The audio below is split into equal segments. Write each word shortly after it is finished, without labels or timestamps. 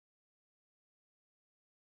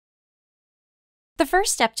The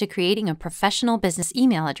first step to creating a professional business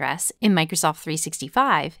email address in Microsoft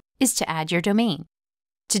 365 is to add your domain.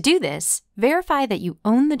 To do this, verify that you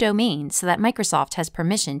own the domain so that Microsoft has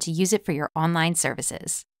permission to use it for your online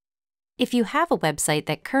services. If you have a website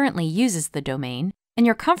that currently uses the domain and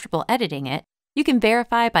you're comfortable editing it, you can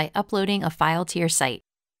verify by uploading a file to your site.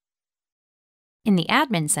 In the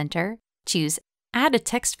Admin Center, choose Add a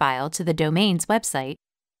text file to the domain's website,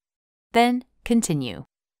 then Continue.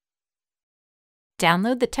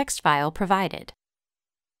 Download the text file provided.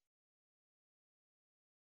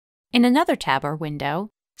 In another tab or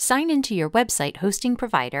window, sign into your website hosting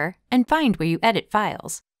provider and find where you edit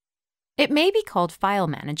files. It may be called File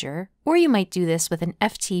Manager, or you might do this with an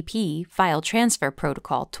FTP file transfer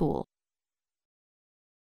protocol tool.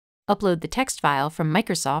 Upload the text file from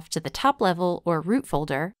Microsoft to the top level or root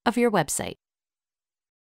folder of your website.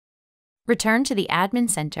 Return to the Admin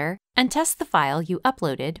Center and test the file you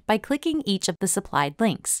uploaded by clicking each of the supplied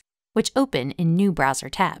links, which open in new browser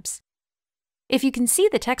tabs. If you can see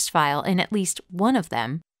the text file in at least one of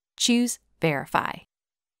them, choose Verify.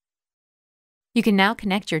 You can now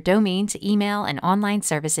connect your domain to email and online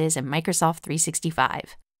services in Microsoft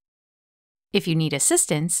 365. If you need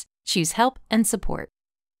assistance, choose Help and Support.